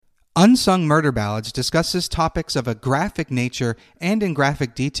Unsung Murder Ballads discusses topics of a graphic nature and in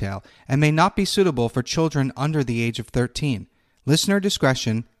graphic detail and may not be suitable for children under the age of 13. Listener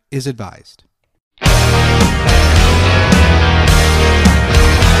discretion is advised.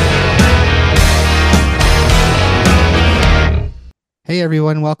 Hey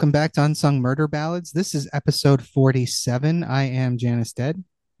everyone, welcome back to Unsung Murder Ballads. This is episode 47. I am Janus Dead.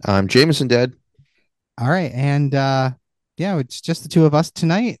 I'm Jameson Dead. All right, and it's just the two of us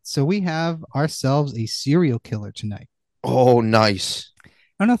tonight. So we have ourselves a serial killer tonight. Oh, nice.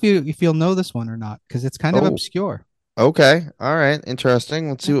 I don't know if you'll know this one or not because it's kind of Oh, obscure. okay. All right. Interesting.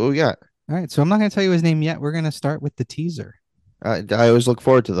 Let's see what we got. All right, so I'm not going to tell you his name yet. We're going to start with the teaser. I always look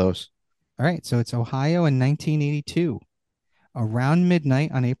forward to those. All right, so it's Ohio in 1982. Around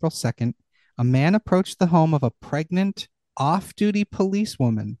midnight on April 2nd, a man approached the home of a pregnant, off-duty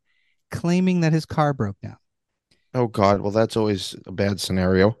policewoman claiming that his car broke down. Oh, God. Well, that's always a bad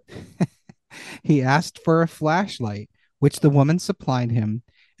scenario. He asked for a flashlight, which the woman supplied him,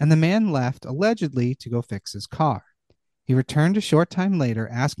 and the man left, allegedly, to go fix his car. He returned a short time later,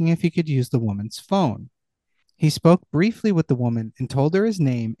 asking if he could use the woman's phone. He spoke briefly with the woman and told her his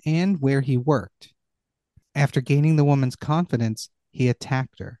name and where he worked. After gaining the woman's confidence, he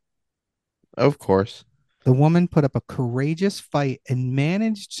attacked her. Of course. The woman put up a courageous fight and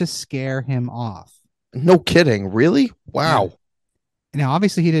managed to scare him off. No kidding. Really? Yeah. Wow. Now,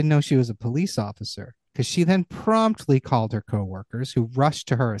 obviously, he didn't know she was a police officer because she then promptly called her coworkers who rushed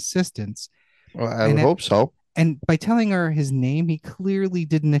to her assistance. Well, I would hope so. And by telling her his name, he clearly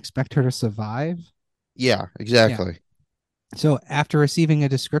didn't expect her to survive. Yeah, Yeah. exactly. So after receiving a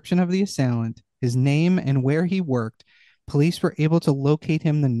description of the assailant, his name, and where he worked, police were able to locate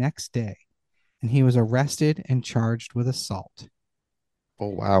him the next day, and he was arrested and charged with assault. Oh,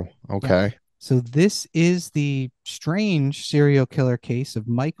 wow. Yeah. Okay. So this is the strange serial killer case of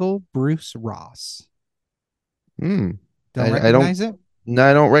Michael Bruce Ross. Hmm. Don't I don't. recognize it? No,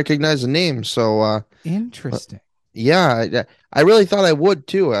 I don't recognize the name. So, Interesting. yeah, I really thought I would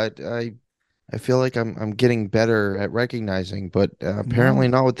too. I feel like I'm getting better at recognizing, but apparently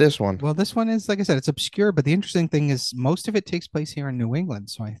No. not with this one. Well, this one is, like I said, it's obscure, but the interesting thing is most of it takes place here in New England,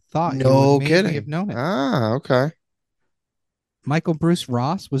 so I thought you would No maybe have kidding. known it. Ah, okay. Michael Bruce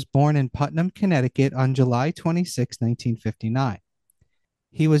Ross was born in Putnam, Connecticut on July 26, 1959.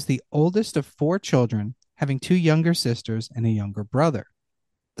 He was the oldest of four children, having two younger sisters and a younger brother.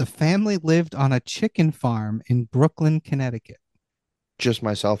 The family lived on a chicken farm in Brooklyn, Connecticut. Just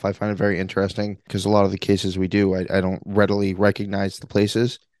myself, I find it very interesting because a lot of the cases we do, I don't readily recognize the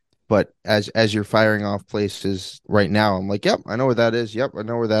places. But as you're firing off places right now, I'm like, yep, I know where that is. Yep, I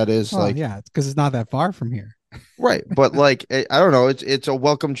know where that is. Well, Like, yeah, it's because it's not that far from here. right. But like, I don't know, it's a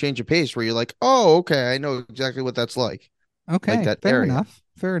welcome change of pace where you're like, oh, okay, I know exactly what that's like Okay, that fair area. enough.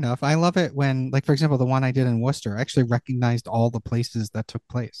 Fair enough. I love it when, like, for example, the one I did in Worcester, I actually recognized all the places that took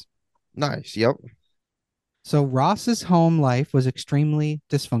place. Nice. Yep. So Ross's home life was extremely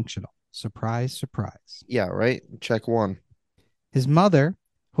dysfunctional. Surprise, surprise. Yeah, right. Check one. His mother,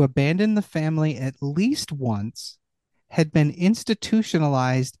 who abandoned the family at least once, had been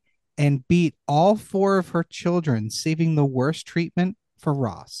institutionalized and beat all four of her children, saving the worst treatment for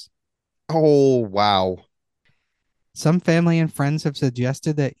Ross. Oh, wow. Some family and friends have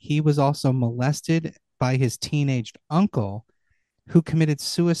suggested that he was also molested by his teenaged uncle, who committed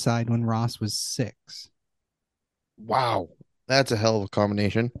suicide when Ross was 6. Wow. That's a hell of a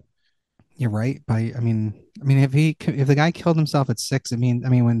combination. You're right. If the guy killed himself at 6,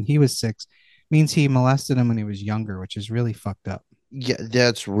 when he was 6, means he molested him when he was younger, which is really fucked up. Yeah,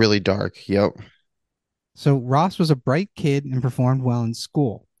 that's really dark. Yep. So Ross was a bright kid and performed well in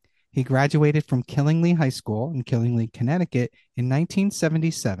school. He graduated from Killingly High School in Killingly, Connecticut in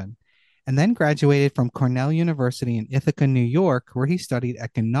 1977, and then graduated from Cornell University in Ithaca, New York, where he studied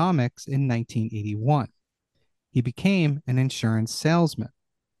economics in 1981. He became an insurance salesman.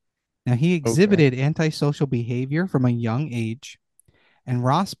 Now, he Okay. exhibited antisocial behavior from a young age, and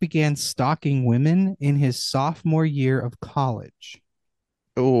Ross began stalking women in his sophomore year of college.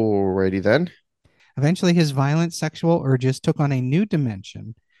 Alrighty then. Eventually, his violent sexual urges took on a new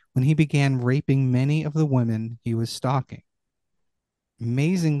dimension when he began raping many of the women he was stalking.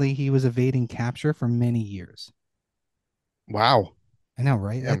 Amazingly, he was evading capture for many years. Wow. I know,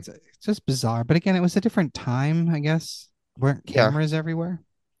 right? Damn. It's just bizarre. But again, it was a different time, I guess. Weren't Yeah. cameras everywhere?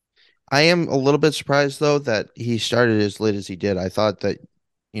 I am a little bit surprised though that he started as late as he did. I thought that,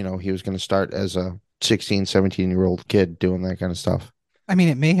 he was going to start as a 16, 17-year-old kid doing that kind of stuff. I mean,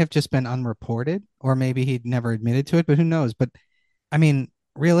 it may have just been unreported, or maybe he'd never admitted to it, but who knows? But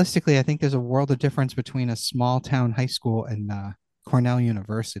realistically, I think there's a world of difference between a small town high school and Cornell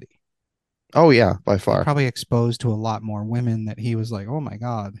University. Oh yeah, by He's far. probably exposed to a lot more women that he was like, oh my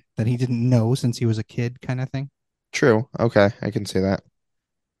God, that he didn't know since he was a kid, kind of thing. True. Okay, I can see that.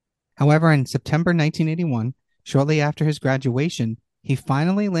 However, in September 1981, shortly after his graduation, he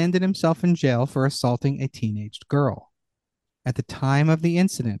finally landed himself in jail for assaulting a teenage girl. At the time of the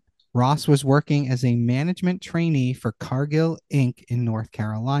incident, Ross was working as a management trainee for Cargill Inc. in North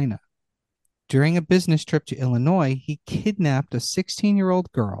Carolina. During a business trip to Illinois, he kidnapped a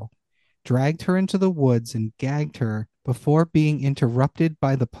 16-year-old girl, dragged her into the woods, and gagged her before being interrupted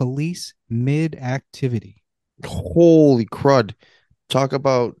by the police mid activity. Holy crud. Talk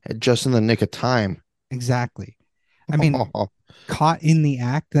about just in the nick of time. Exactly. I mean, caught in the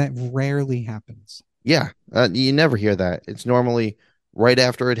act, that rarely happens. Yeah, you never hear that. It's normally right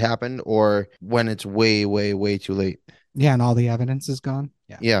after it happened or when it's way, way, way too late. Yeah, and all the evidence is gone.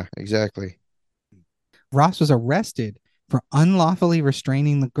 Yeah. Yeah, exactly. Ross was arrested for unlawfully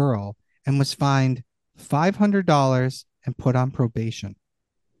restraining the girl and was fined $500 and put on probation.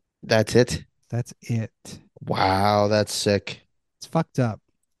 That's it. That's it. Wow, that's sick. It's fucked up.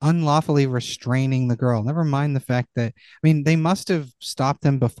 Unlawfully restraining the girl. Never mind the fact that, I mean, they must have stopped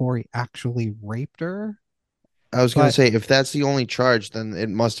him before he actually raped her, I was gonna but say if that's the only charge, then it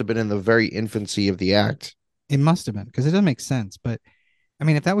must have been in the very infancy of the act. it must have been because it doesn't make sense. But I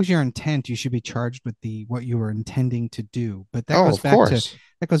mean, if that was your intent, you should be charged with the what you were intending to do. But Oh, of course.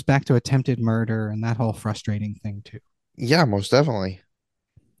 that goes back to attempted murder and that whole frustrating thing too. Yeah, most definitely.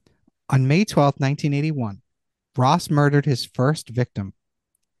 On May 12th, 1981, Ross murdered his first victim,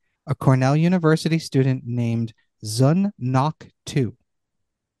 a Cornell University student named Zun Nok Tu.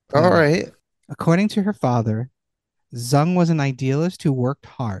 All Now, right. according to her father, Zung was an idealist who worked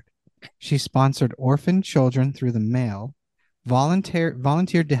hard. She sponsored orphan children through the mail,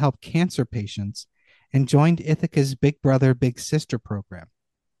 volunteered to help cancer patients, and joined Ithaca's Big Brother Big Sister program.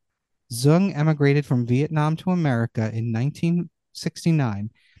 Zung emigrated from Vietnam to America in 1969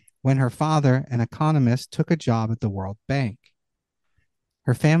 when her father, an economist, took a job at the World Bank.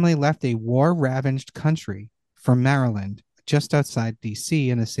 Her family left a war ravaged country for Maryland, just outside D.C.,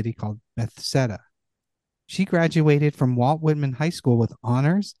 in a city called Bethesda. She graduated from Walt Whitman High School with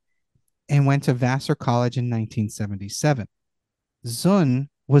honors and went to Vassar College in 1977. Zun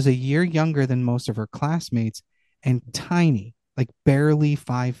was a year younger than most of her classmates and tiny, like barely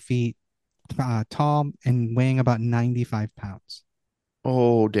 5 feet tall and weighing about 95 pounds.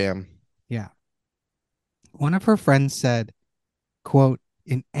 Oh, damn. Yeah. One of her friends said, quote,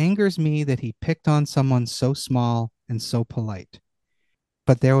 it angers me that he picked on someone so small and so polite.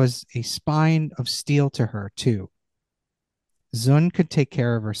 But there was a spine of steel to her, too. Zun could take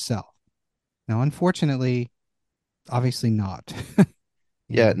care of herself. Now, unfortunately, obviously not. you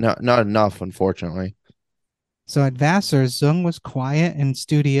Yeah, know. no, not enough, unfortunately. So at Vassar, Zung was quiet and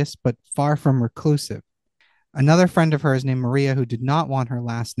studious, but far from reclusive. Another friend of hers named Maria, who did not want her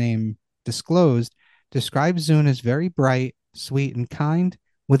last name disclosed, described Zun as very bright, sweet, and kind,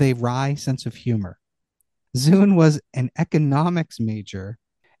 with a wry sense of humor. Zun was an economics major,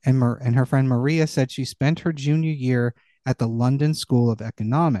 and her friend Maria said she spent her junior year at the London School of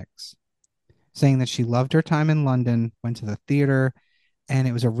Economics, saying that she loved her time in London, went to the theater, and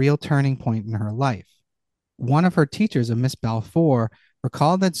it was a real turning point in her life. One of her teachers, a Miss Balfour,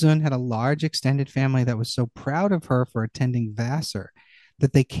 recalled that Zun had a large extended family that was so proud of her for attending Vassar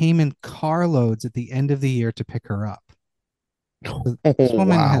that they came in carloads at the end of the year to pick her up. So Oh, this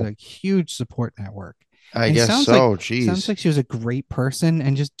woman had wow. a huge support network. I And guess so. Jeez. she was a great person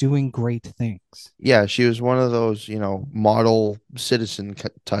and just doing great things. Yeah, she was one of those, model citizen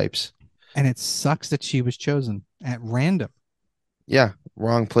types. And it sucks that she was chosen at random. Yeah,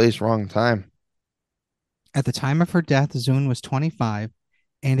 wrong place, wrong time. At the time of her death, Zun was 25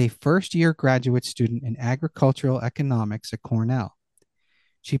 and a first year graduate student in agricultural economics at Cornell.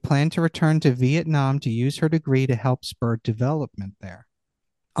 She planned to return to Vietnam to use her degree to help spur development there.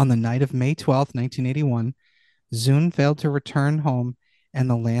 On the night of May 12th, 1981, Zun failed to return home, and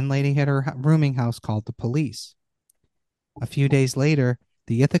the landlady at her rooming house called the police. A few days later,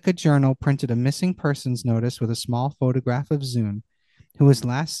 the Ithaca Journal printed a missing persons notice with a small photograph of Zun, who was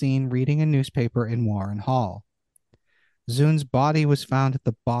last seen reading a newspaper in Warren Hall. Zun's body was found at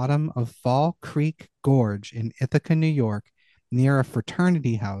the bottom of Fall Creek Gorge in Ithaca, New York, near a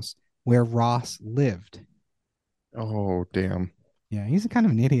fraternity house where Ross lived. Oh, damn. Yeah, he's a kind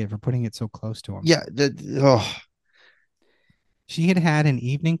of an idiot for putting it so close to him. Yeah, oh. She had had an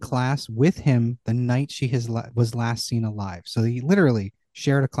evening class with him the night was last seen alive. So they literally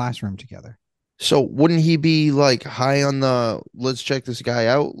shared a classroom together. So wouldn't he be like high on the let's check this guy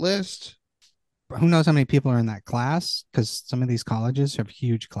out list? Who knows how many people are in that class? Because some of these colleges have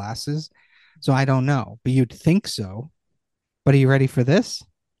huge classes. So I don't know, but you'd think so. But are you ready for this?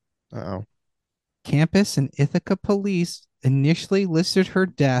 Uh-oh. Campus and Ithaca police initially listed her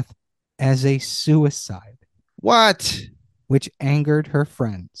death as a suicide, What? which angered her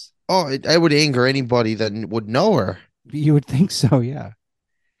friends. Oh, I would anger anybody that would know her. You would think so, yeah.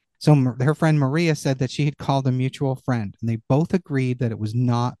 So her friend Maria said that she had called a mutual friend, and they both agreed that it was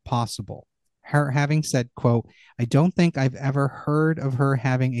not possible. Her having said, quote, I don't think I've ever heard of her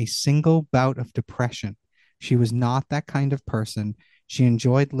having a single bout of depression. She was not that kind of person. She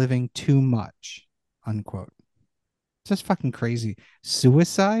enjoyed living too much, unquote. It's just fucking crazy.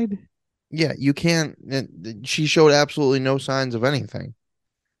 Suicide? Yeah, you can't. She showed absolutely no signs of anything.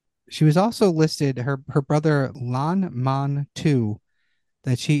 She was also listed, her brother Lan Man Tu,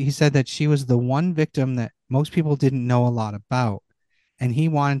 that he said that she was the one victim that most people didn't know a lot about. And he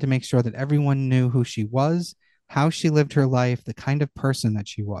wanted to make sure that everyone knew who she was, how she lived her life, the kind of person that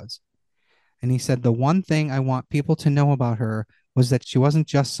she was. And he said, the one thing I want people to know about her was that she wasn't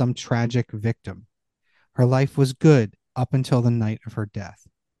just some tragic victim. Her life was good up until the night of her death,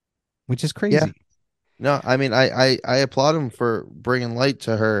 which is Yeah. crazy. No, I mean, I applaud him for bringing light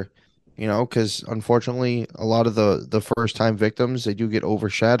to her, because unfortunately, a lot of the first time victims, they do get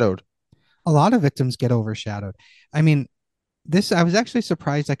overshadowed. A lot of victims get overshadowed. I mean, I was actually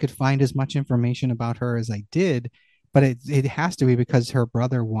surprised I could find as much information about her as I did, but it has to be because her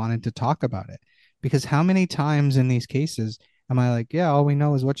brother wanted to talk about it. Because how many times in these cases am I like, yeah, all we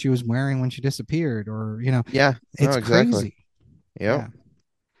know is what she was wearing when she disappeared, or Yeah, no, it's exactly. crazy. Yep. Yeah.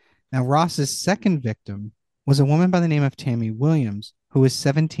 Now Ross's second victim was a woman by the name of Tammy Williams, who was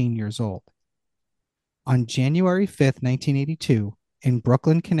 17 years old. On January 5th, 1982, in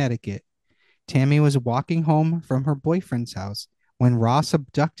Brooklyn, Connecticut, Tammy was walking home from her boyfriend's house when Ross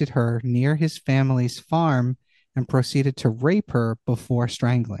abducted her near his family's farm and proceeded to rape her before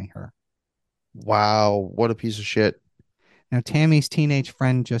strangling her. Wow, what a piece of shit. Now, Tammy's teenage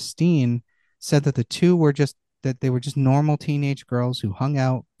friend Justine said that they were just normal teenage girls who hung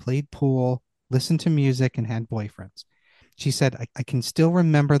out, played pool, listened to music, and had boyfriends. She said, I can still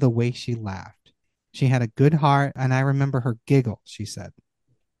remember the way she laughed. She had a good heart, and I remember her giggle, she said.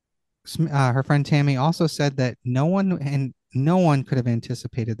 Her friend Tammy also said that no one could have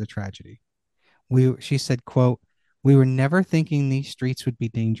anticipated the tragedy. She said, quote, we were never thinking these streets would be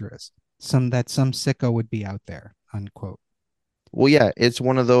dangerous. Some sicko would be out there, unquote. Well, yeah, it's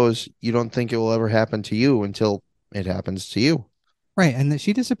one of those you don't think it will ever happen to you until it happens to you. Right, and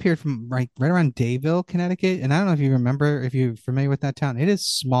she disappeared from right around Dayville, Connecticut. And I don't know if you remember, if you're familiar with that town. It is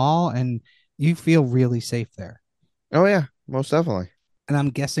small, and you feel really safe there. Oh yeah, most definitely. And I'm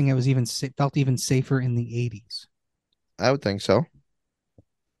guessing it was felt even safer in the 80s. I would think so.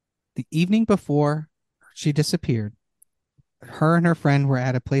 The evening before she disappeared, her and her friend were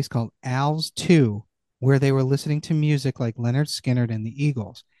at a place called Al's 2, where they were listening to music like Leonard Skinner and the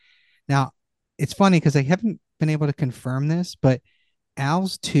Eagles. Now, it's funny because I haven't been able to confirm this, but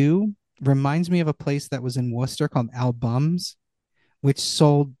Al's 2 reminds me of a place that was in Worcester called Albums, which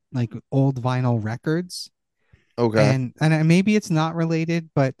sold like old vinyl records. Okay. And maybe it's not related,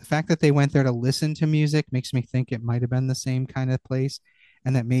 but the fact that they went there to listen to music makes me think it might have been the same kind of place,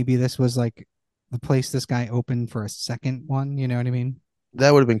 and that maybe this was like the place this guy opened for a second one. You know what I mean?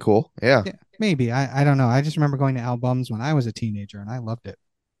 That would have been cool. Yeah. Yeah, maybe. I don't know. I just remember going to Albums when I was a teenager, and I loved it.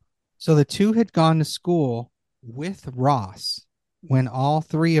 So the two had gone to school with Ross when all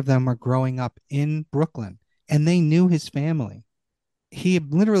three of them were growing up in Brooklyn, and they knew his family. He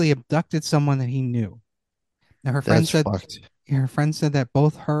had literally abducted someone that he knew. Now That's fucked. her friend said that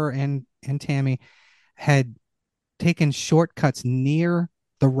both her and Tammy had taken shortcuts near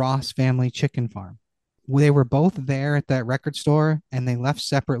the Ross family chicken farm. They were both there at that record store, and they left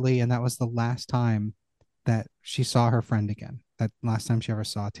separately, and that was the last time that she saw her friend again. That last time she ever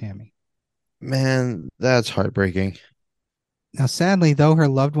saw Tammy. Man, that's heartbreaking. Now, sadly, though her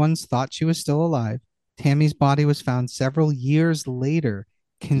loved ones thought she was still alive, Tammy's body was found several Years?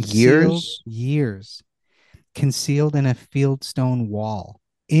 years concealed in a fieldstone wall.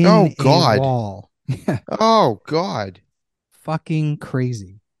 Oh In a God. wall. Oh God. Fucking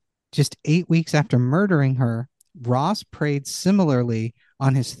crazy. Just 8 weeks after murdering her, Ross preyed similarly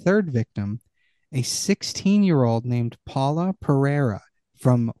on his third victim, a 16-year-old named Paula Pereira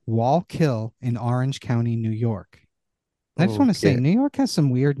from Wallkill in Orange County, New York. I just want to say, Okay. New York has some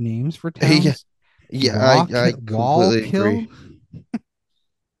weird names for Yeah. towns. Yeah, I completely Wallkill, agree.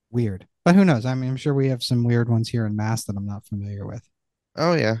 weird. But who knows? I mean, I'm sure we have some weird ones here in Mass that I'm not familiar with.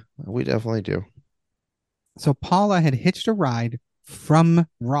 Oh yeah, we definitely do. So Paula had hitched a ride from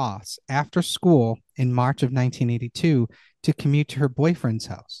Ross after school in March of 1982 to commute to her boyfriend's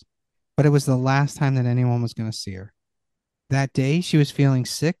house. but it was the last time that anyone was going to see her. That day, she was feeling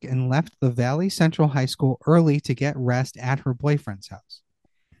sick and left the Valley Central High School early to get rest at her boyfriend's house.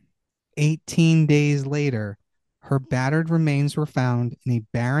 18 days later, her battered remains were found in a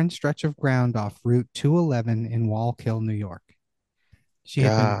barren stretch of ground off Route 211 in Wallkill, New York. She had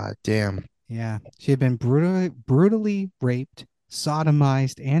been, God damn. yeah, she had been brutally raped,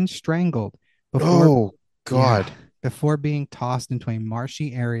 sodomized, and strangled before, Oh yeah, God. before being tossed into a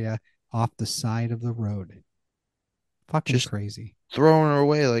marshy area off the side of the road. Fucking Just crazy. throwing her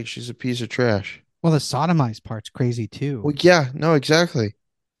away like she's a piece of trash. Well, the sodomized part's crazy too. Well, yeah, no, exactly.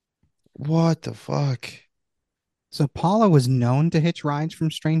 What the fuck? So Paula was known to hitch rides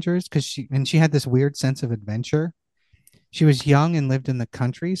from strangers because she had this weird sense of adventure. She was young and lived in the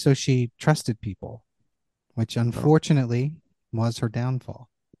country, so she trusted people, which Oh, unfortunately was her downfall.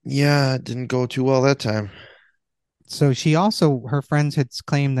 yeah, it didn't go too well that time. So she also, her friends had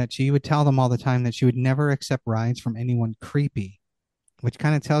claimed that she would tell them all the time that she would never accept rides from anyone creepy, which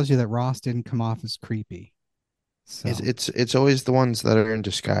kind of tells you that Ross didn't come off as creepy. It's So, it's it's always the ones that are in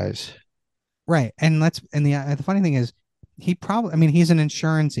disguise. right. And the funny thing is, he probably, I mean, he's an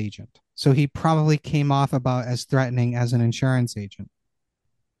insurance agent. So he probably came off about as threatening as an insurance agent.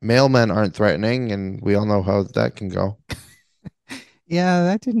 Mailmen aren't threatening, and we all know how that can go. Yeah,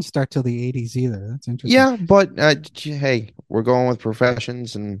 that didn't start till the 80s either. That's interesting. Yeah, but hey, we're going with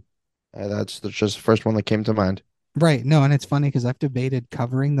professions, and just the first one that came to mind. Right. No, and it's funny because I've debated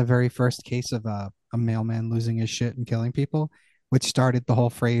covering the very first case of a mailman losing his shit and killing people, which started the whole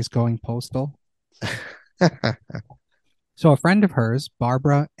phrase going postal. So a friend of hers,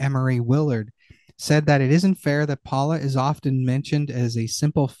 Barbara Emery Willard, said that it isn't fair that Paula is often mentioned as a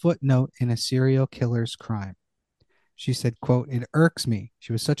simple footnote in a serial killer's crime. She said, quote, "It irks me.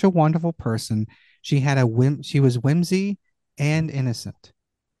 She was such a wonderful person. She was whimsy and innocent."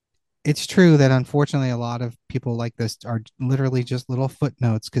 It's true that unfortunately a lot of people like this are literally just little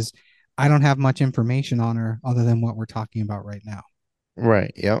footnotes because I don't have much information on her other than what we're talking about right now.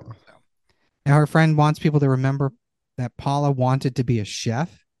 Right. Yep. Now, her friend wants people to remember that Paula wanted to be a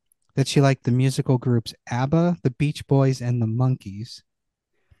chef, that she liked the musical groups ABBA, the Beach Boys, and the Monkees.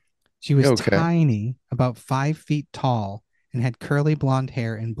 She was Okay. tiny, about 5 feet tall, and had curly blonde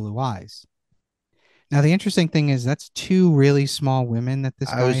hair and blue eyes. Now, the interesting thing is that's two really small women that this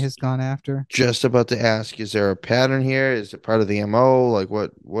I guy was has gone after. just about to ask, is there a pattern here? Is it part of the MO? Like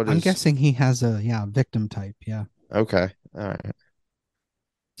what I'm is guessing he has a, yeah, victim type. Yeah. okay. All right.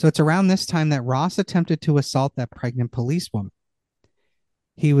 So it's around this time that Ross attempted to assault that pregnant policewoman.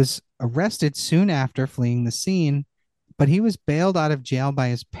 He was arrested soon after fleeing the scene, but he was bailed out of jail by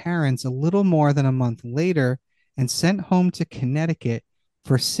his parents a little more than a month later and sent home to Connecticut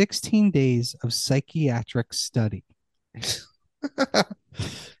for 16 days of psychiatric study.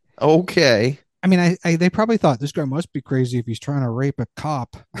 Okay. I mean, they probably thought this guy must be crazy if he's trying to rape a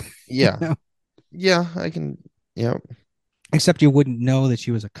cop, you Yeah. know. Yeah, I can yeah. Except you wouldn't know that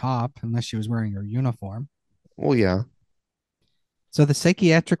she was a cop unless she was wearing her uniform. Well, yeah. So the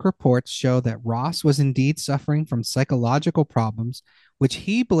psychiatric reports show that Ross was indeed suffering from psychological problems, which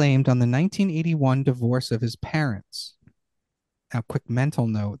he blamed on the 1981 divorce of his parents. Now, quick mental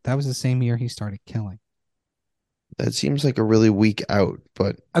note, that was the same year he started killing. That seems like a really weak out,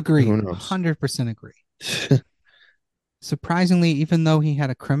 but who Agreed, knows? 100% agree. Surprisingly, even though he had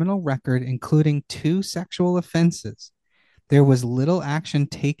a criminal record, including 2 sexual offenses, there was little action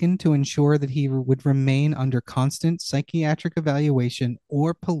taken to ensure that he would remain under constant psychiatric evaluation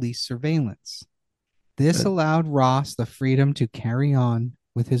or police surveillance. This Uh, allowed Ross the freedom to carry on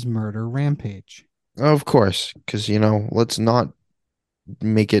with his murder rampage. of course, because let's not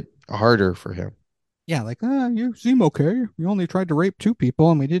make it harder for him. Yeah, like, you seem okay. You only tried to rape 2 people,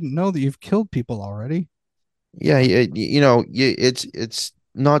 and we didn't know that you've killed people already. Yeah, it's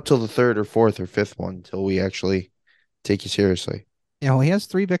not till the third or fourth or fifth one until we actually take you seriously. Yeah, well, he has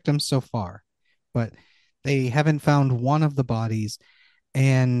 3 victims so far, but they haven't found one of the bodies,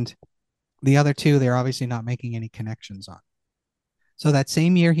 and the other two, they're obviously not making any connections on. So that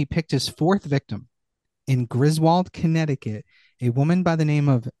same year, he picked his fourth victim in Griswold, Connecticut. A woman by the name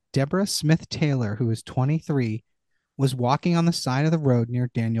of Deborah Smith Taylor, who was 23, was walking on the side of the road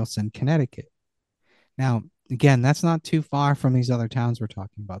near Danielson, Connecticut. Now, again, that's not too far from these other towns we're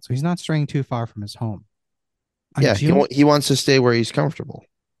talking about. So he's not straying too far from his home. On Yeah, June, he wants to stay where he's comfortable.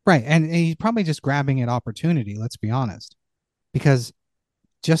 right. And he's probably just grabbing at opportunity, let's be honest. Because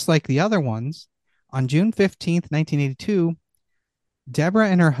just like the other ones, on June 15th, 1982, Deborah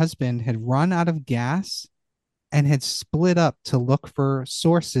and her husband had run out of gas and had split up to look for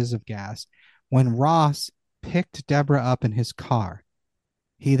sources of gas when Ross picked Deborah up in his car.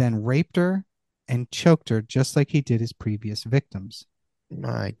 He then raped her and choked her just like he did his previous victims.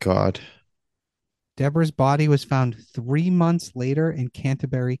 My God. Deborah's body was found 3 months later in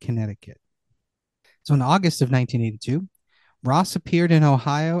Canterbury, Connecticut. So in August of 1982, Ross appeared in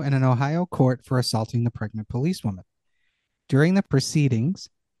Ohio in an Ohio court for assaulting the pregnant policewoman. During the proceedings,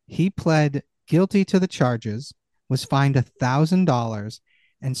 he pled guilty to the charges, was fined $1,000,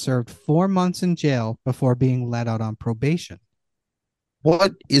 and served 4 months in jail before being let out on probation.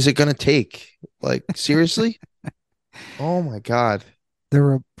 What is it gonna take? Like, seriously? Oh my God.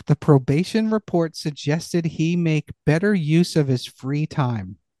 The probation report suggested he make better use of his free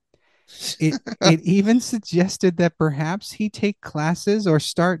time. It even suggested that perhaps he take classes or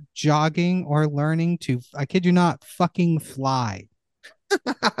start jogging or learning to, I kid you not, fucking fly.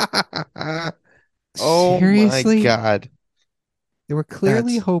 Oh my Seriously? God. They were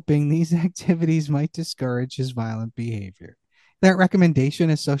clearly That's hoping these activities might discourage his violent behavior. That recommendation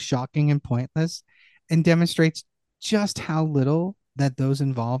is so shocking and pointless and demonstrates just how little that those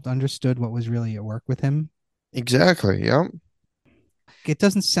involved understood what was really at work with him. exactly. Yep. It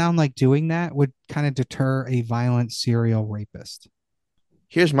doesn't sound like doing that would kind of deter a violent serial rapist.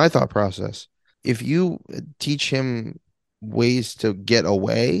 Here's my thought process. If you teach him ways to get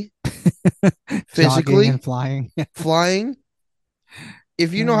away Jogging and physically, flying. flying,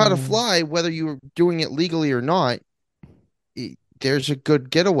 if you know how to Uh, fly, whether you're doing it legally or not, there's a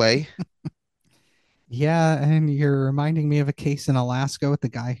good getaway. yeah, and you're reminding me of a case in Alaska with the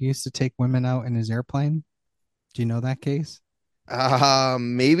guy who used to take women out in his airplane. Do you know that case?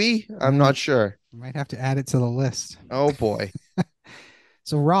 Maybe. I'm Yeah, not sure. might have to add it to the list. Oh boy.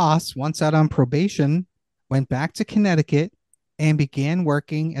 So Ross, once out on probation, went back to Connecticut and began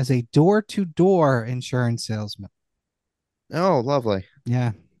working as a door-to-door insurance salesman. Oh, lovely.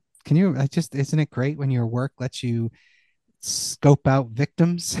 Yeah. Can you I just isn't it great when your work lets you scope out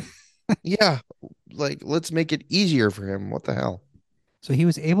victims? Yeah, like let's make it easier for him. What the hell? So he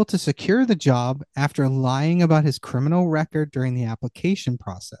was able to secure the job after lying about his criminal record during the application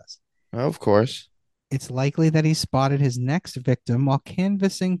process. Of course. It's likely that he spotted his next victim while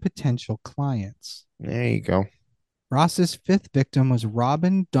canvassing potential clients. There you go. Ross's fifth victim was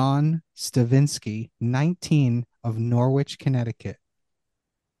Robin Dawn Stavinsky, 19, of Norwich, Connecticut.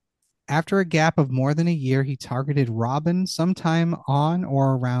 After a gap of more than a year, he targeted Robin sometime on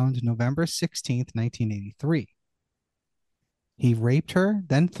or around November 16th, 1983. He raped her,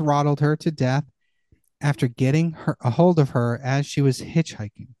 then throttled her to death after getting a hold of her as she was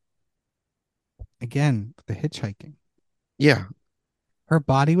hitchhiking. Again, the hitchhiking. Yeah, Her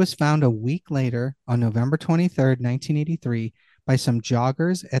body was found a week later on November 23rd, 1983, by some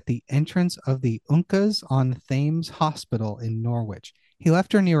joggers at the entrance of the Uncas on Thames Hospital in Norwich. He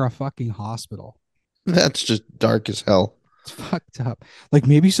left her near a fucking hospital. that's just dark as hell. It's fucked up. Like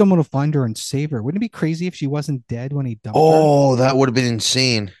maybe someone will find her and save her. Wouldn't it be crazy if she wasn't dead when he dumped her? Oh, that would have been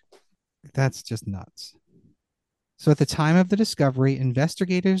insane. That's just nuts. So at the time of the discovery,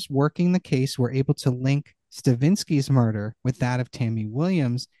 investigators working the case were able to link Stavinsky's murder with that of Tammy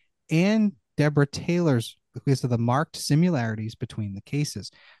Williams and Deborah Taylor's because of the marked similarities between the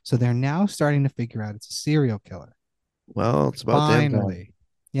cases. So they're now starting to figure out it's a serial killer. Well, it's about damn time. Finally.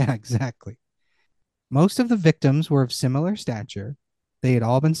 Yeah, exactly. Most of the victims were of similar stature. They had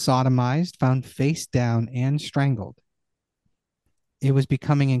all been sodomized, found face down, and strangled. It was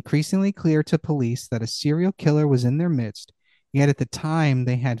becoming increasingly clear to police that a serial killer was in their midst, yet at the time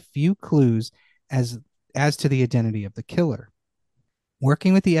they had few clues as as to the identity of the killer.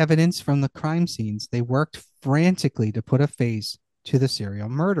 Working with the evidence from the crime scenes, they worked frantically to put a face to the serial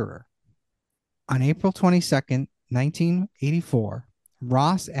murderer. On April 22nd, 1984,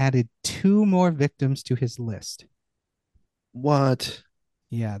 Ross added two more victims to his list. What?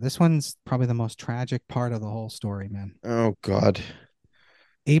 Yeah, this one's probably the most tragic part of the whole story, man. Oh God.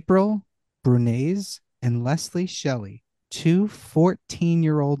 April Brunez and Leslie Shelley, two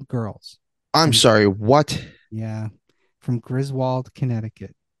 14-year-old girls I'm from, sorry. What? yeah, from Griswold,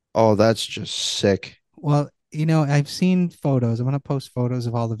 Connecticut. Oh, that's just sick. Well, I've seen photos. I'm going to post photos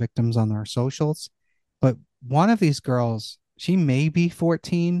of all the victims on our socials, but one of these girls, she may be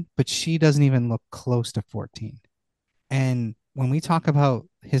 14, but she doesn't even look close to 14. And when we talk about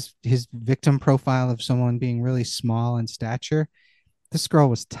his victim profile of someone being really small in stature, this girl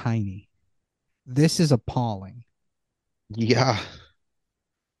was tiny. This is appalling. Yeah.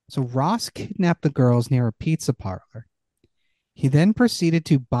 So Ross kidnapped the girls near a pizza parlor. He then proceeded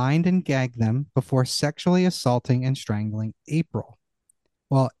to bind and gag them before sexually assaulting and strangling April.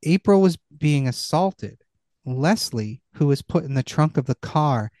 While April was being assaulted, Leslie, who was put in the trunk of the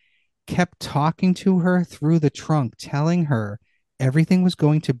car, kept talking to her through the trunk, telling her everything was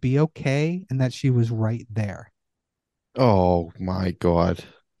going to be okay and that she was right there. Oh my God.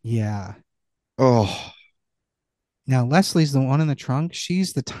 Yeah. Oh, Now, Leslie's the one in the trunk.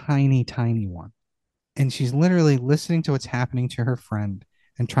 She's the tiny, tiny one. And she's literally listening to what's happening to her friend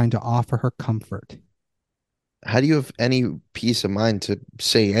and trying to offer her comfort. how do you have any peace of mind to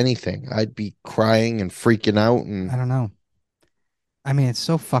say anything? I'd be crying and freaking out, I and don't know. I mean, it's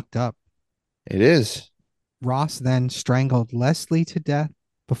so fucked up. it is. Ross then strangled Leslie to death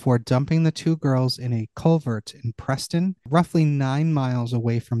before dumping the two girls in a culvert in Preston, roughly 9 miles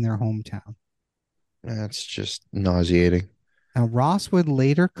away from their hometown. That's just nauseating. Now, Ross would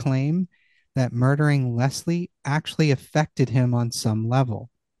later claim that murdering Leslie actually affected him on some level,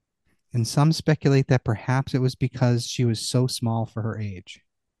 and some speculate that perhaps it was because she was so small for her age.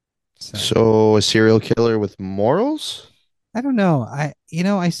 So So, a serial killer with morals? I don't know.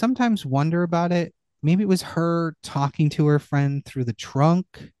 I sometimes wonder about it. Maybe it was her talking to her friend through the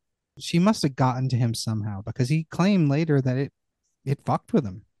trunk. She must have gotten to him somehow because he claimed later that it fucked with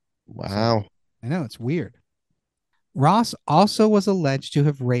him. So Wow. I know it's weird. Ross also was alleged to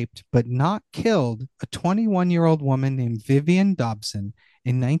have raped but not killed a 21-year-old woman named Vivian Dobson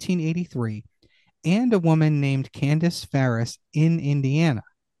in 1983 and a woman named Candace Ferris in Indiana.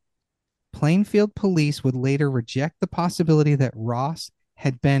 Plainfield police would later reject the possibility that Ross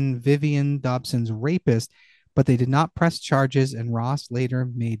had been Vivian Dobson's rapist, but they did not press charges, and Ross later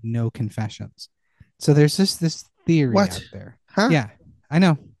made no confessions. So there's just this theory What? out there. Huh? Yeah, I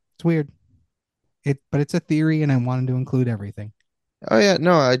know. It's weird. But it's a theory, and I wanted to include everything. Oh, yeah.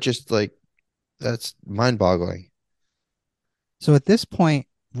 No, I just like that's mind boggling. So at this point,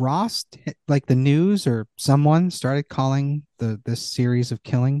 Ross, like the news or someone, started calling this series of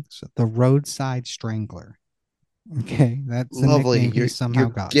killings the roadside strangler. Okay, that's the Lovely. nickname he You're somehow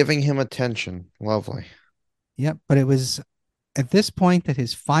got. giving him attention. Lovely. Yep, but it was at this point that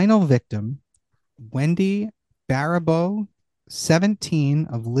his final victim, Wendy Baribeau, 17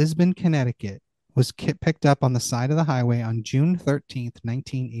 of Lisbon, Connecticut, was picked up on the side of the highway on June 13th,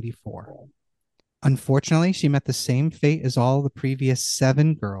 1984. Unfortunately, she met the same fate as all the previous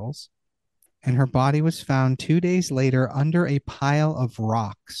 7 girls, and her body was found 2 days later under a pile of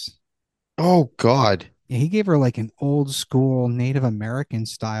rocks. Oh God. Yeah, he gave her like an old school Native American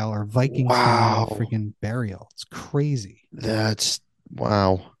style or Viking style Wow. freaking burial. It's crazy. That's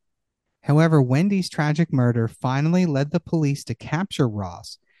wow. However, Wendy's tragic murder finally led the police to capture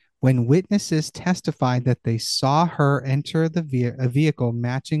Ross when witnesses testified that they saw her enter a vehicle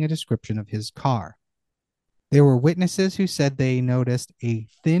matching a description of his car. There were witnesses who said they noticed a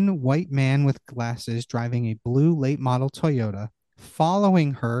thin white man with glasses driving a blue late model Toyota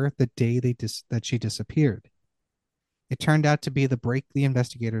following her the day that she disappeared. It turned out to be the break the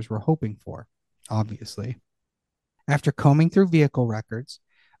investigators were hoping for, obviously. After combing through vehicle records,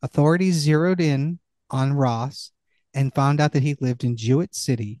 authorities zeroed in on Ross and found out that he lived in Jewett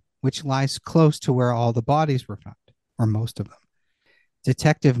City, which lies close to where all the bodies were found, or most of them.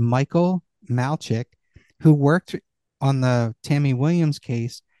 Detective Michael Malchik, who worked on the Tammy Williams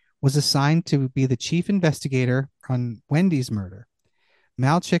case, was assigned to be the chief investigator on Wendy's murder.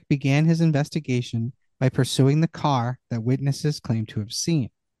 Malchik began his investigation by pursuing the car that witnesses claimed to have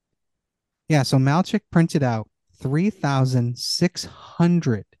seen. Yeah, so Malchik printed out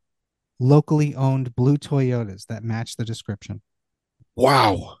 3,600 locally owned blue Toyotas that match the description.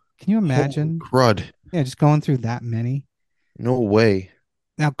 Wow. Can you Holy imagine? crud. Yeah, just going through that many. No way.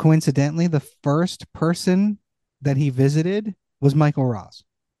 Now, coincidentally, the first person that he visited was Michael Ross.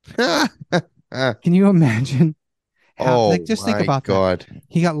 Can you imagine how, like, Oh just think my about that. God.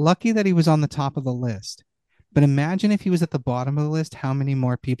 He got lucky that he was on the top of the list. But imagine if he was at the bottom of the list, how many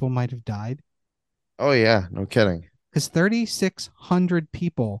more people might have died? Oh yeah, no kidding. Because 3,600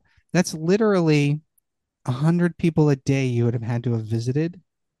 people, that's literally 100 people a day you would have had to have visited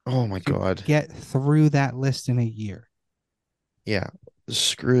Oh my to God. get through that list in a year. Yeah.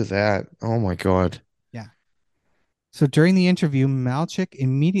 Screw that. Oh my God. Yeah. So during the interview, Malchik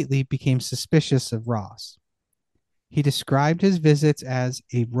immediately became suspicious of Ross. He described his visits as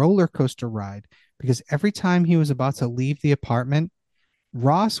a roller coaster ride because every time he was about to leave the apartment,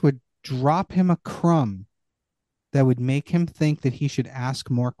 Ross would drop him a crumb that would make him think that he should ask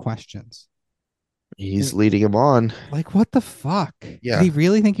more questions. He's leading him on. Like, what the fuck? Did Yeah. he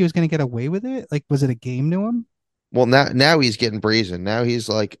really think he was going to get away with it? Like, was it a game to him? Well, now he's getting brazen. Now he's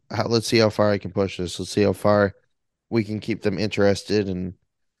like, let's see how far I can push this. Let's see how far we can keep them interested. And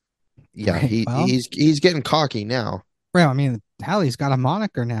yeah, Right. Well, he's getting cocky now. well, I mean, hell, he's got a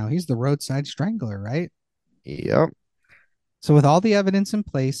moniker now. He's the roadside strangler, right? Yep. So, with all the evidence in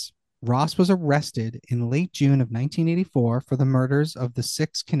place, Ross was arrested in late June of 1984 for the murders of the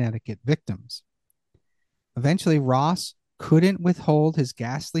 6 Connecticut victims. Eventually, Ross couldn't withhold his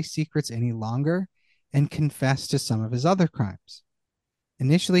ghastly secrets any longer and confessed to some of his other crimes.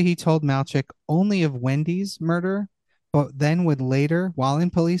 Initially, he told Malchik only of Wendy's murder, but then would later, while in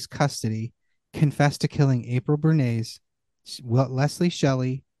police custody, confess to killing April Bernays, Leslie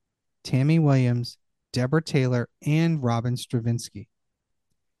Shelley, Tammy Williams, Deborah Taylor, and Robin Stravinsky.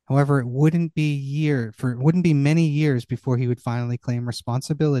 However, it wouldn't be many years before he would finally claim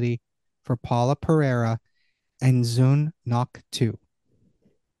responsibility for Paula Pereira and Zun Nok 2.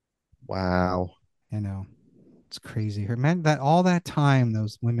 Wow. You know, it's crazy. Her meant that all that time,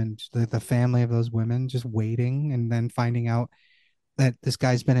 those women, the family of those women, just waiting and then finding out that this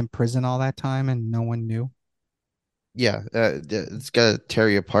guy's been in prison all that time and no one knew. Yeah, it's got to tear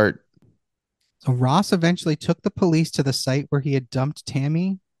you apart. So Ross eventually took the police to the site where he had dumped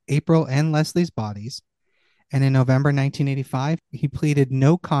Tammy, April, and Leslie's bodies. And in November 1985, he pleaded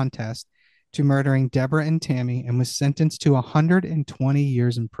no contest to murdering Deborah and Tammy and was sentenced to 120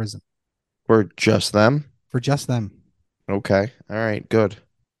 years in prison For just them? for just them. Okay. All right. Good.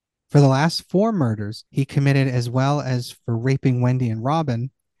 For the last 4 murders he committed, as well as for raping Wendy and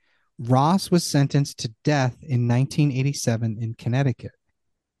Robin, Ross was sentenced to death in 1987 in Connecticut.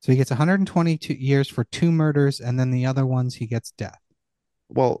 So he gets 122 years for 2 murders, and then the other ones he gets death.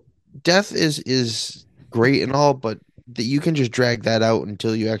 Well, death is great and all, but that you can just drag that out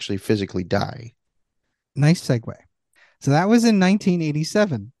until you actually physically die. Nice segue. So that was in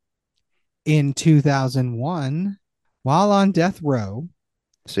 1987. In 2001, while on death row,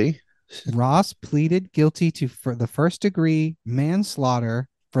 See? Ross pleaded guilty to for the first-degree manslaughter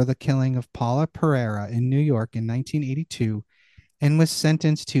for the killing of Paula Pereira in New York in 1982 and was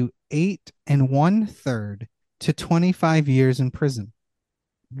sentenced to 8 1/3 to 25 years in prison.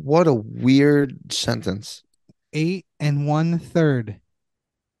 What a weird sentence. 8 1/3.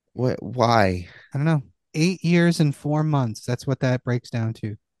 What? Why? I don't know. 8 years and 4 months. That's what that breaks down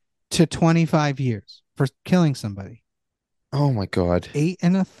to 25 years for killing somebody. Oh my God. 8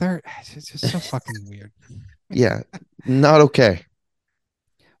 1/3. It's just so fucking weird. Yeah, not okay.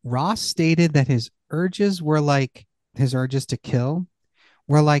 Ross stated that his urges to kill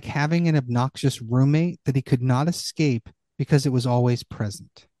were like having an obnoxious roommate that he could not escape because it was always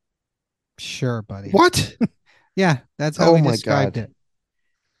present. Sure, buddy. What? Yeah, that's how Oh he my described God. it.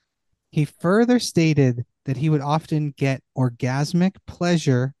 He further stated that he would often get orgasmic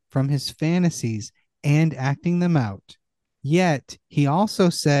pleasure from his fantasies and acting them out. Yet, he also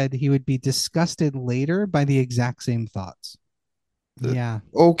said he would be disgusted later by the exact same thoughts. Uh, Yeah,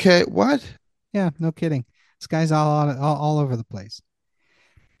 Okay, what? yeah, no kidding. This guy's all over the place.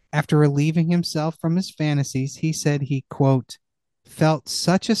 After relieving himself from his fantasies, he said he, quote, felt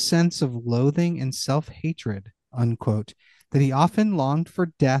such a sense of loathing and self hatred, unquote, that he often longed for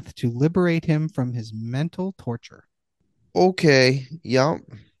death to liberate him from his mental torture. Okay, yep.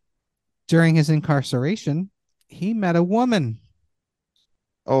 During his incarceration, he met a woman,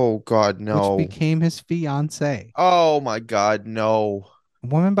 Oh God, which no. became his fiancee, Oh my God, no. a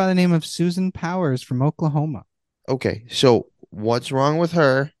woman by the name of Susan Powers from Oklahoma. Okay, so what's wrong with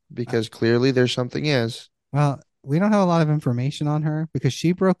her? Uh, Because clearly there's something is. well, we don't have a lot of information on her because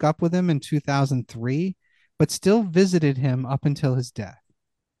she broke up with him in 2003, but still visited him up until his death.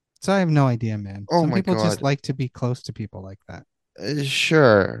 So I have no idea, man. Oh Some my people just God. like to be close to people like that.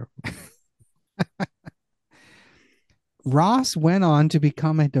 Sure. Ross went on to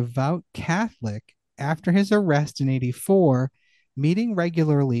become a devout Catholic after his arrest in 84, meeting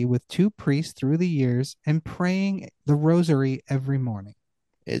regularly with 2 priests through the years and praying the rosary every morning.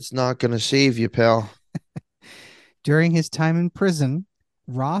 It's not gonna save you, pal. During his time in prison,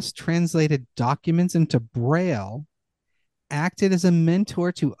 Ross translated documents into Braille, acted as a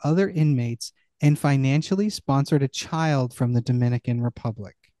mentor to other inmates, and financially sponsored a child from the Dominican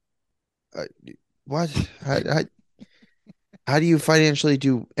Republic. Uh, what? How do you financially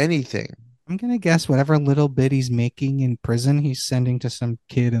do anything? I'm going to guess whatever little bit he's making in prison, he's sending to some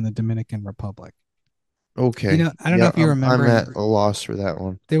kid in the Dominican Republic. Okay. I don't know Yeah, if you I'm remember, at a loss for that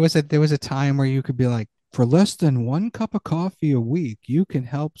one. there was a time where you could be like, for less than 1 cup of coffee a week, you can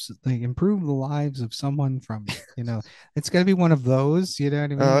help like improve the lives of someone from, it's got to be one of those, you know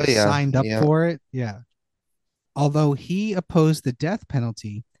what I mean? Oh You yeah, signed up yeah. for it. Yeah. Although he opposed the death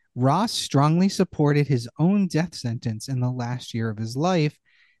penalty, Ross strongly supported his own death sentence in the last year of his life,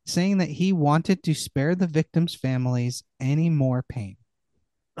 saying that he wanted to spare the victims' families any more pain.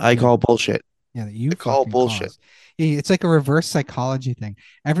 I Yeah, call bullshit. yeah, that you I call fucking bullshit. caused. It's like a reverse psychology thing.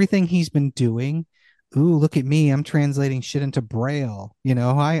 Everything he's been doing ooh, look at me. I'm translating shit into Braille.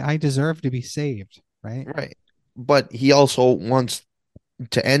 I deserve to be saved, right? Right. But he also wants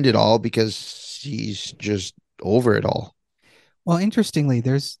to end it all because he's just over it all. Well, interestingly,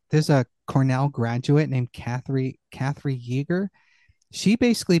 there's a Cornell graduate named Catherine Yeager. She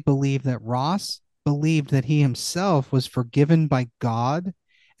basically believed that Ross believed that he himself was forgiven by God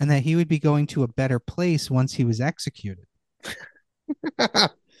and that he would be going to a better place once he was executed.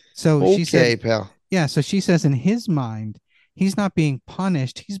 So she said, Okay, pal. yeah, so she says in his mind, he's not being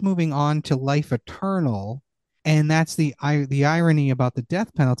punished, he's moving on to life eternal. And that's the irony about the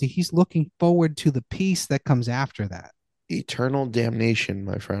death penalty. He's looking forward to the peace that comes after that. Eternal damnation,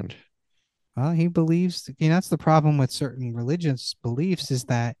 my friend. Well, he believes, that's the problem with certain religious beliefs is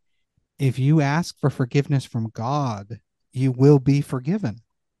that if you ask for forgiveness from God, you will be forgiven.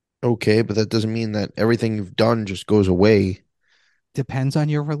 Okay, but that doesn't mean that everything you've done just goes away. Depends on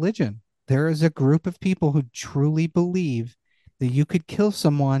your religion. There is a group of people who truly believe that you could kill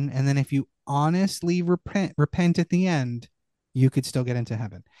someone, and then if you honestly repent at the end, you could still get into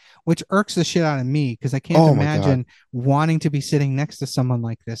heaven, which irks the shit out of me because I can't Oh my God. imagine wanting to be sitting next to someone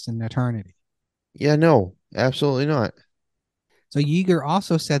like this in eternity. Yeah, no, absolutely not. So Yeager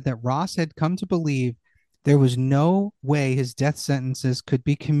also said that Ross had come to believe there was no way his death sentences could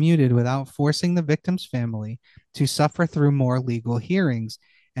be commuted without forcing the victim's family to suffer through more legal hearings,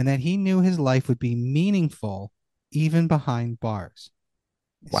 and that he knew his life would be meaningful even behind bars.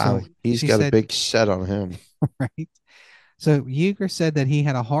 So Wow, he's he got a said, big set on him. right? So Yeager said that he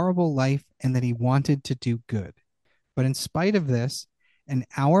had a horrible life and that he wanted to do good. But in spite of this, an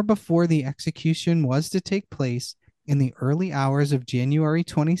hour before the execution was to take place, in the early hours of January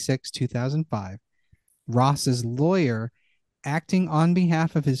 26, 2005, Ross's lawyer, acting on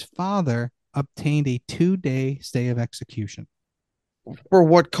behalf of his father, obtained a 2-day stay of execution. For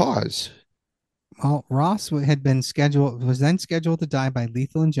what cause? Well, Ross was then scheduled to die by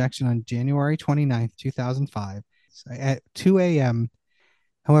lethal injection on January 29th, 2005 at 2 a.m.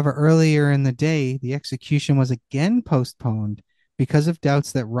 However, earlier in the day, the execution was again postponed because of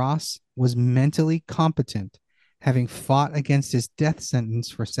doubts that Ross was mentally competent, having fought against his death sentence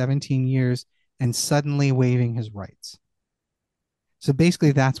for 17 years and suddenly waiving his rights. So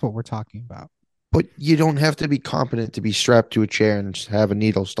basically, that's what we're talking about. But you don't have to be competent to be strapped to a chair and just have a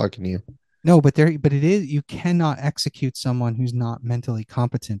needle stuck in you. No, but it is, you cannot execute someone who's not mentally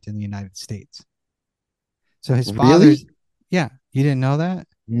competent in the United States. So his father's, Really? yeah, you didn't know that?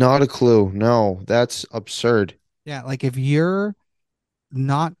 Not a clue. No, that's absurd. Yeah, like if you're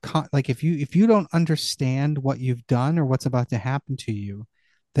not like if you don't understand what you've done or what's about to happen to you,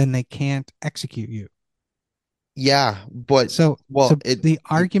 then they can't execute you. Yeah, but So well, the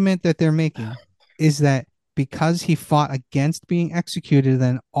argument that they're making is that because he fought against being executed,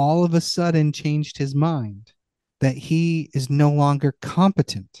 then all of a sudden changed his mind that he is no longer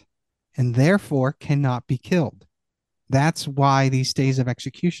competent and therefore cannot be killed. That's why these stays of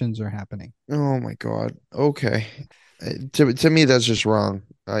executions are happening. oh my God. Okay. To me, that's just wrong.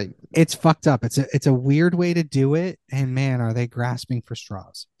 It's fucked up. It's a weird way to do it, and man, are they grasping for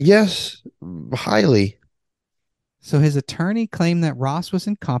straws. Yes, highly. So his attorney claimed that Ross was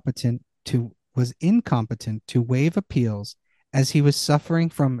incompetent to waive appeals as he was suffering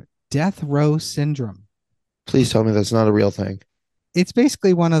from death row syndrome. Please tell me that's not a real thing. It's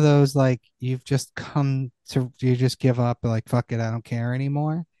basically one of those like you just give up, like fuck it, I don't care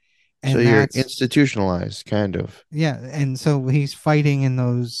anymore. So And you're that's institutionalized, kind of. yeah, and so he's fighting in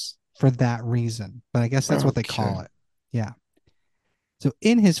those for that reason. But I guess that's what they Okay. call it. Yeah. So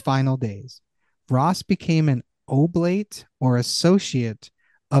in his final days, Ross became an oblate or associate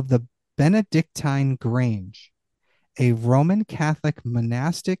of the Benedictine Grange, a Roman Catholic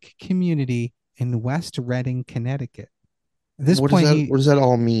monastic community in West Reading, Connecticut. At this point, What does that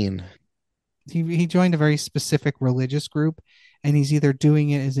all mean? he joined a very specific religious group, and he's either doing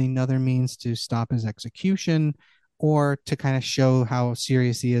it as another means to stop his execution or to kind of show how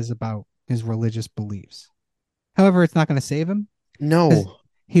serious he is about his religious beliefs. However, it's not going to save him because No.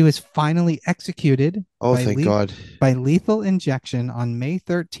 he was finally executed Oh, by thank God. by lethal injection on May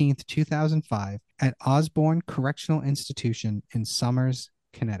 13th, 2005, at Osborne Correctional Institution in Somers,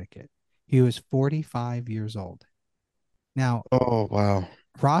 Connecticut. He was 45 years old. Now, Oh, wow.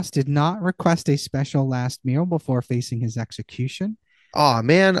 Ross did not request a special last meal before facing his execution. Oh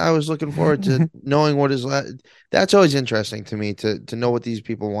man, I was looking forward to knowing what his last. That's always interesting to me to know what these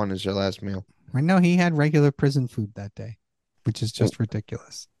people want as their last meal. Right now, he had regular prison food that day, which is just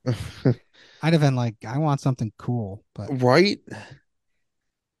ridiculous. I'd have been like, I want something cool. But Right?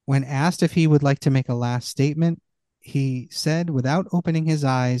 when asked if he would like to make a last statement, he said, without opening his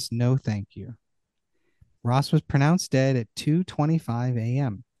eyes, no, thank you. Ross was pronounced dead at 2:25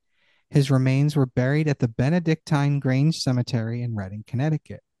 a.m. His remains were buried at the Benedictine Grange Cemetery in Redding,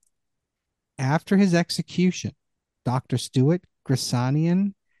 Connecticut. After his execution, Dr. Stuart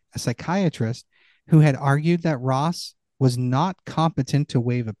Grisanian, a psychiatrist who had argued that Ross was not competent to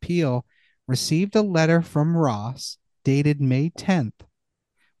waive appeal, received a letter from Ross dated May 10th,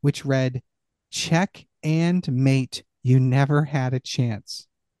 which read, "Check and mate, you never had a chance."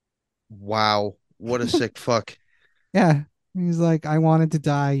 Wow. What a sick fuck. Yeah. He's like, "I wanted to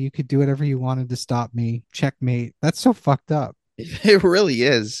die. You could do whatever you wanted to stop me. Checkmate." That's so fucked up. It really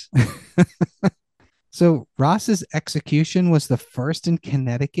is. So Ross's execution was the first in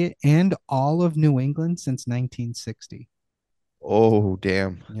Connecticut and all of New England since 1960. Oh,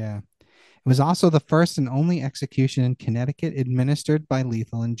 damn. Yeah. It was also the first and only execution in Connecticut administered by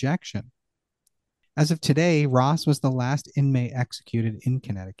lethal injection. As of today, Ross was the last inmate executed in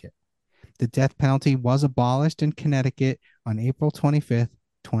Connecticut. The death penalty was abolished in Connecticut on April 25th,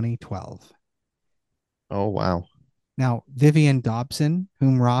 2012. Oh, wow. Now, Vivian Dobson,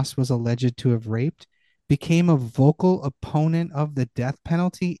 whom Ross was alleged to have raped, became a vocal opponent of the death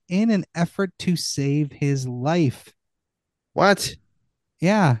penalty in an effort to save his life. What?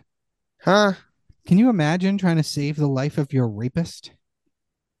 Yeah. Huh? Can you imagine trying to save the life of your rapist?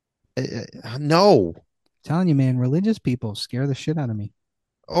 No. Telling you, man, religious people scare the shit out of me.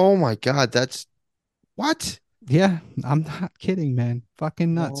 Oh my God. That's what? Yeah, I'm not kidding, man.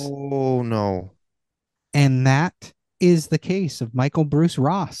 Fucking nuts. Oh no. And that is the case of Michael Bruce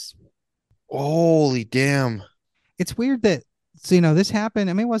Ross. Holy damn. It's weird that, so, this happened.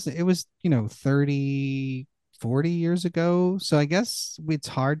 I mean, it was 30, 40 years ago. So I guess it's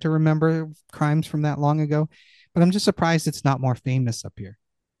hard to remember crimes from that long ago, but I'm just surprised it's not more famous up here.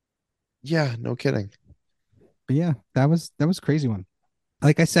 Yeah, no kidding. But yeah, that was a crazy one.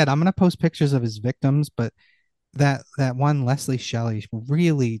 Like I said, I'm gonna post pictures of his victims, but that one Leslie Shelley,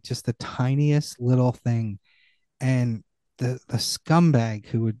 really just the tiniest little thing. And the scumbag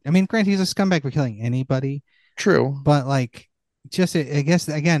who would, I mean, granted, he's a scumbag for killing anybody, True. but like, just, I guess,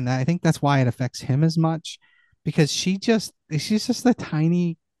 again, I think that's why it affects him as much, because she's just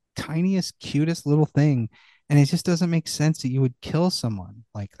the tiniest, cutest little thing. And it just doesn't make sense that you would kill someone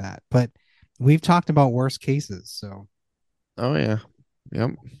like that. But we've talked about worse cases. So, Oh yeah. Yep.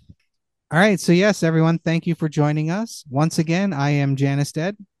 all right. So, yes, everyone, thank you for joining us. Once again, I am Janice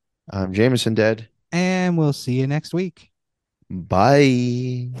Dead, Jameson dead. and we'll see you next week.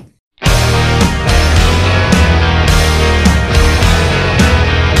 Bye.